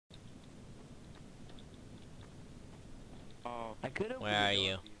I could open Where the are door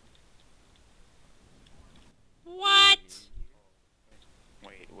you? for What?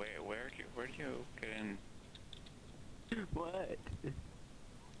 Wait, where'd you get in? What?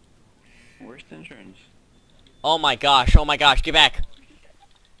 Where's the entrance? Oh my gosh, get back!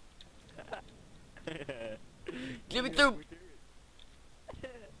 Get me through!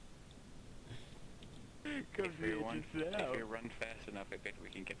 Come If to we the run, entrance now. if we run fast enough, I bet we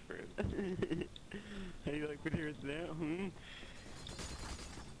can get through. How you like, but here it's now?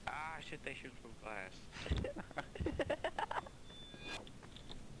 Ah, shit! They shoot through glass.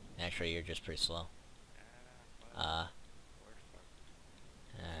 Actually, you're just pretty slow.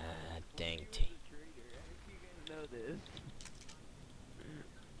 Dang T. Know this.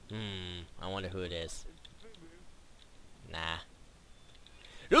 I wonder who it is. Nah.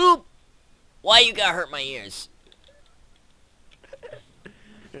 Oop! Why you gotta hurt my ears?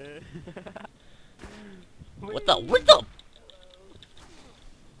 What the?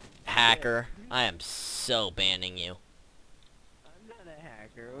 Hacker, I am so banning you. I'm not a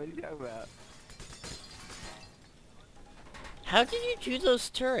hacker. What are you talking about? How did you do those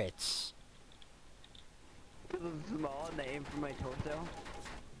turrets? Because I'm small and they aim for my torso.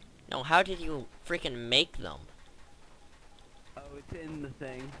 No, how did you freaking make them? Oh, it's in the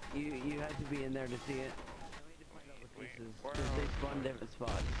thing. You had to be in there to see it. I need to find all the pieces where because they are- spawn different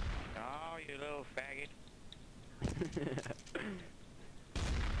spots. Oh, you little faggot!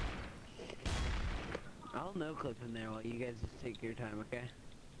 I'll no clip in there while you guys just take your time, okay?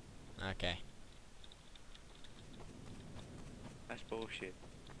 Okay. That's bullshit.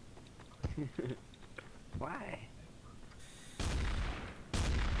 Why?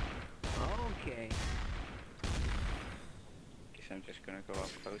 Okay. Guess I'm just gonna go up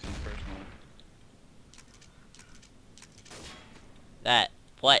close and personal.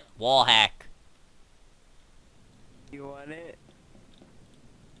 What? Wall hack. You want it?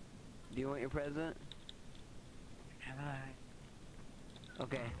 Do you want your present? Have I?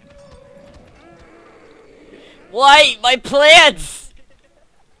 Okay. Why? My plants!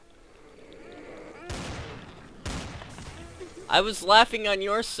 I was laughing on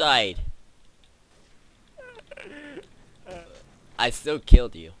your side. I still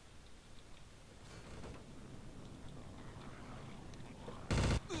killed you.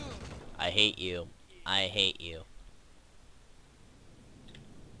 I hate you. I hate you.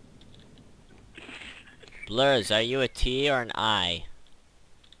 Blurs, are you a T or an I?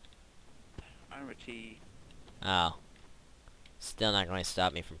 I'm a T. Oh. Still not going to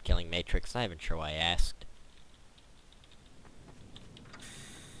stop me from killing Matrix. Not even sure why I asked.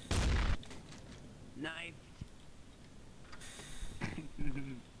 Knife.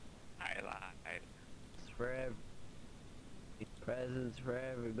 I lied. It's for presents for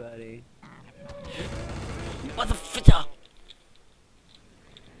everybody. What the f-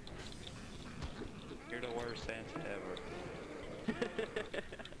 You're the worst Santa ever.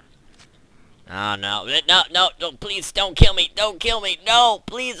 Oh no. No, please don't kill me. Don't kill me. No,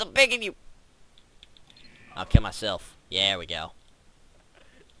 please, I'm begging you. I'll kill myself. Yeah, there we go.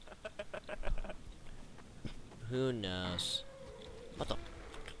 Who knows? What the?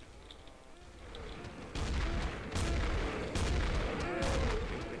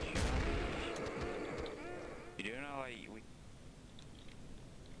 You do know like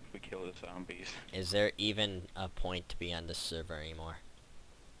we kill the zombies. Is there even a point to be on this server anymore?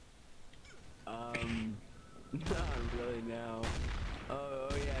 Not really now. Oh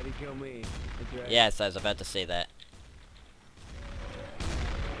yeah, to kill me. That's right. Yes, I was about to say that.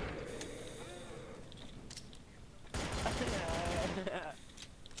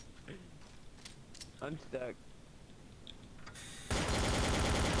 I'm stuck.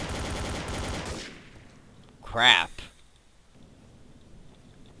 Crap.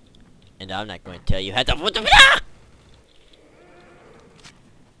 And I'm not going to tell you how to. What the? Ah!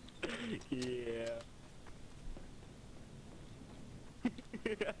 Yeah.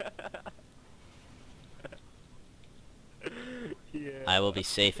 Yeah. I will be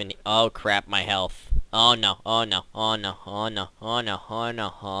safe in. Oh crap, my health. Oh no, oh no, oh no, oh no, oh no, oh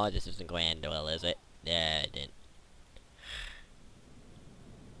no, oh, this isn't going to end well, is it? Yeah, it didn't.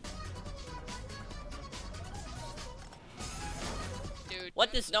 Dude.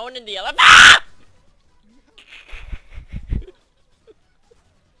 What is known in the elephant? Ah!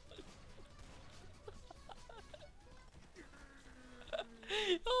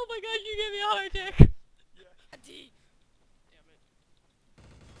 Oh my god, you gave me a heart attack. D. Damn it.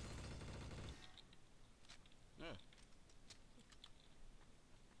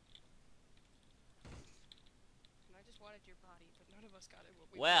 And I just wanted your body, but none of us got it.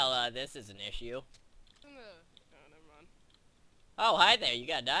 Well, this is an issue. Oh, never mind. Oh, hi there. You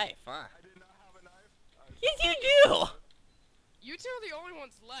got a knife, huh? I did not have a knife. Yes, you do. You two are the only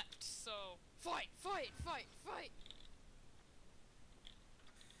ones left, so fight, fight, fight, fight.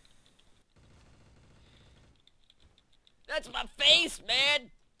 That's my face, man.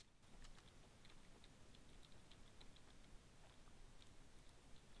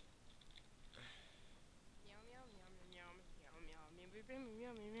 Meow meow meow meow meow meow meow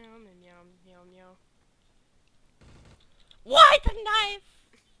meow meow meow meow meow meow. Why the knife?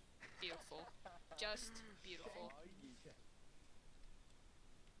 Beautiful, just beautiful.